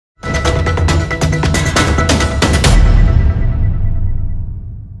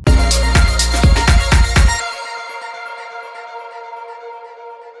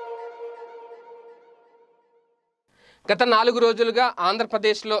గత 4 రోజులుగా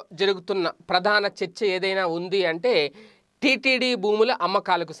ఆంధ్రప్రదేశ్లో జరుగుతున్న ప్రధాన చర్చ ఏదైనా ఉంది అంటే టీటీడీ భూముల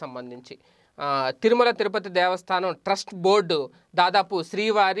అమ్మకాలకు సంబంధించి తిరుమల తిరుపతి దేవస్థానం ట్రస్ట్ బోర్డు దాదాపు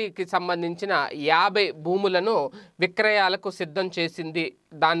శ్రీవారికి సంబంధించిన 50 భూములను విక్రయాలకు సిద్ధం చేసింది.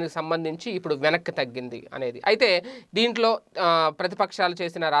 దానికి సంబంధించి ఇప్పుడు వెనక్కి తగ్గింది అనేది. అయితే దీంట్లో ప్రతిపక్షాలు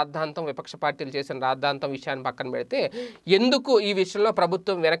చేసిన రాద్ధాంతం, విపక్ష పార్టీలు చేసిన రాద్ధాంతం విషయాన్ని పక్కన పెడితే ఎందుకు ఈ విషయంలో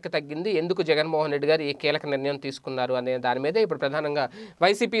ప్రభుత్వం వెనక్కి తగ్గింది, ఎందుకు జగన్మోహన్ రెడ్డి గారు ఈ కీలక నిర్ణయం తీసుకున్నారు అనే దాని మీద ఇప్పుడు ప్రధానంగా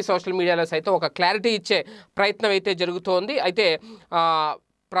వైసీపీ సోషల్ మీడియాలో సైతం ఒక క్లారిటీ ఇచ్చే ప్రయత్నం అయితే జరుగుతోంది. అయితే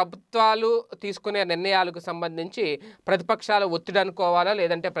ప్రభుత్వాలు తీసుకునే నిర్ణయాలకు సంబంధించి ప్రతిపక్షాలు ఒత్తిడి అనుకోవాలా,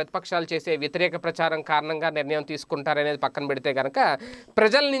 లేదంటే ప్రతిపక్షాలు చేసే వ్యతిరేక ప్రచారం కారణంగా నిర్ణయం తీసుకుంటారనేది పక్కన పెడితే కనుక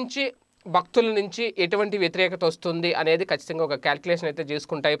ప్రజల నుంచి, భక్తుల నుంచి ఎటువంటి వ్యతిరేకత వస్తుంది అనేది ఖచ్చితంగా ఒక క్యాల్కులేషన్ అయితే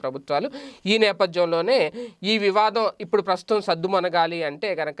చేసుకుంటాయి ప్రభుత్వాలు. ఈ నేపథ్యంలోనే ఈ వివాదం ఇప్పుడు ప్రస్తుతం సద్దుమనగాలి అంటే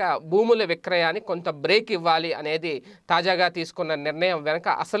కనుక భూముల విక్రయానికి కొంత బ్రేక్ ఇవ్వాలి అనేది తాజాగా తీసుకున్న నిర్ణయం వెనక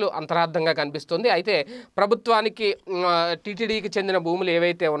అసలు అంతరార్థంగా కనిపిస్తుంది. అయితే ప్రభుత్వానికి టీటీడీకి చెందిన భూములు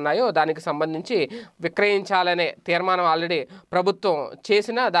ఏవైతే ఉన్నాయో దానికి సంబంధించి విక్రయించాలనే తీర్మానం ఆల్రెడీ ప్రభుత్వం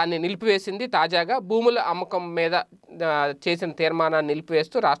చేసినా దాన్ని నిలిపివేసింది. తాజాగా భూముల అమ్మకం మీద చేసిన తీర్మానాన్ని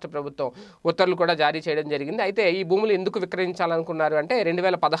నిలిపివేస్తూ రాష్ట్ర ప్రభుత్వం ఉత్తర్వులు కూడా జారీ చేయడం జరిగింది. అయితే ఈ భూములు ఎందుకు విక్రయించాలనుకున్నారు అంటే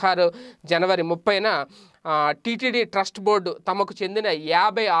 2016 జనవరి 30న టీటీడీ ట్రస్ట్ బోర్డు తమకు చెందిన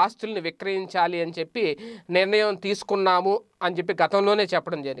 50 ఆస్తులను విక్రయించాలి అని చెప్పి నిర్ణయం తీసుకున్నాము అని చెప్పి గతంలోనే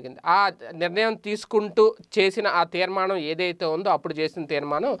చెప్పడం జరిగింది. ఆ నిర్ణయం తీసుకుంటూ చేసిన ఆ తీర్మానం ఏదైతే ఉందో అప్పుడు చేసిన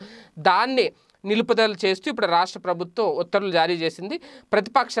తీర్మానం దాన్ని నిలుపుదల చేస్తూ ఇప్పుడు రాష్ట్ర ప్రభుత్వం ఉత్తర్వులు జారీ చేసింది.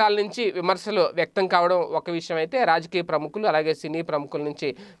 ప్రతిపక్షాల నుంచి విమర్శలు వ్యక్తం కావడం ఒక విషయం అయితే, రాజకీయ ప్రముఖులు అలాగే సినీ ప్రముఖుల నుంచి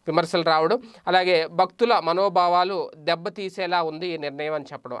విమర్శలు రావడం, అలాగే భక్తుల మనోభావాలు దెబ్బతీసేలా ఉంది ఈ నిర్ణయం అని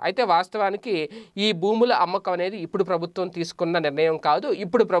చెప్పడం. అయితే వాస్తవానికి ఈ భూముల అమ్మకం అనేది ఇప్పుడు ప్రభుత్వం తీసుకున్న నిర్ణయం కాదు,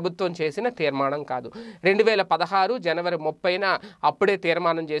 ఇప్పుడు ప్రభుత్వం చేసిన తీర్మానం కాదు. 2016 జనవరి 30న అప్పుడే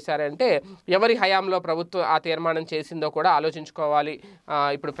తీర్మానం చేశారంటే ఎవరి హయాంలో ప్రభుత్వం ఆ తీర్మానం చేసిందో కూడా ఆలోచించుకోవాలి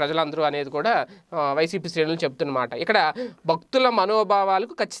ఇప్పుడు ప్రజలందరూ అనేది కూడా వైసీపీ శ్రేణులు చెప్తున్నమాట. ఇక్కడ భక్తుల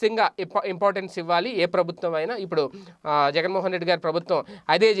మనోభావాలకు ఖచ్చితంగా ఇంపార్టెన్స్ ఇవ్వాలి ఏ ప్రభుత్వం అయినా. ఇప్పుడు జగన్మోహన్ రెడ్డి గారి ప్రభుత్వం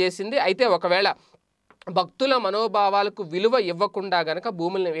అదే చేసింది. అయితే ఒకవేళ భక్తుల మనోభావాలకు విలువ ఇవ్వకుండా గనక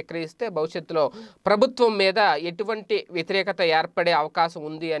భూముల్ని విక్రయిస్తే భవిష్యత్తులో ప్రభుత్వం మీద ఎటువంటి వ్యతిరేకత ఏర్పడే అవకాశం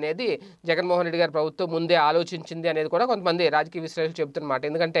ఉంది అనేది జగన్మోహన్ రెడ్డి గారి ప్రభుత్వం ముందే ఆలోచించింది అనేది కూడా కొంతమంది రాజకీయ విశ్లేషకులు చెబుతున్నమాట.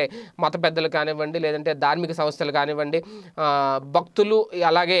 ఎందుకంటే మత పెద్దలు కానివ్వండి, లేదంటే ధార్మిక సంస్థలు కానివ్వండి, భక్తులు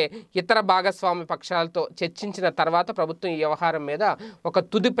అలాగే ఇతర భాగస్వామ్య పక్షాలతో చర్చించిన తర్వాత ప్రభుత్వం ఈ వ్యవహారం మీద ఒక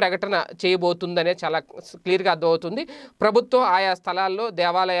తుది ప్రకటన చేయబోతుందనే చాలా క్లియర్గా అర్థమవుతుంది. ప్రభుత్వం ఆయా స్థలాల్లో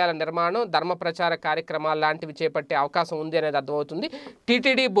దేవాలయాల నిర్మాణం, ధర్మ ప్రచార కార్యక్రమాలు లాంటివి చేపట్టే అవకాశం ఉంది అనేది అర్థమవుతుంది.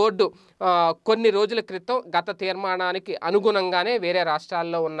 టీటీడీ బోర్డు కొన్ని రోజుల క్రితం గత తీర్మానానికి అనుగుణంగానే వేరే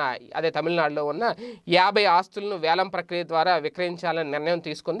రాష్ట్రాల్లో ఉన్న, అదే తమిళనాడులో ఉన్న 50 ఆస్తులను వేలం ప్రక్రియ ద్వారా విక్రయించాలని నిర్ణయం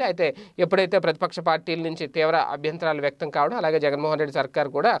తీసుకుంది. అయితే ఎప్పుడైతే ప్రతిపక్ష పార్టీల నుంచి తీవ్ర అభ్యంతరాలు వ్యక్తం కావడం, అలాగే జగన్మోహన్ రెడ్డి సర్కార్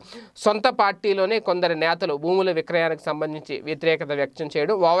కూడా సొంత పార్టీలోనే కొందరు నేతలు భూముల విక్రయానికి సంబంధించి వ్యతిరేకత వ్యక్తం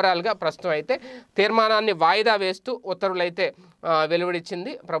చేయడం, ఓవరాల్గా ప్రస్తుతం అయితే తీర్మానాన్ని వాయిదా వేస్తూ ఉత్తర్వులు అయితే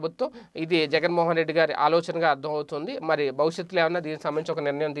వెలువడించింది ప్రభుత్వం. ఇది జగన్మోహన్ రెడ్డి గారి ఆలోచనగా అర్థమవుతుంది. మరి భవిష్యత్తులో ఏమన్నా దీనికి సంబంధించి ఒక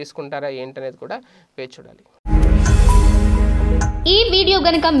నిర్ణయం తీసుకుంటారా ఏంటనేది కూడా వేచి చూడాలి. ఈ వీడియో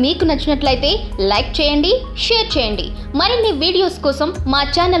గనుక మీకు నచ్చినట్లయితే లైక్ చేయండి, షేర్ చేయండి. మరిన్ని వీడియోస్ కోసం మా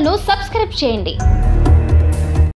ఛానల్ను సబ్స్క్రైబ్ చేయండి.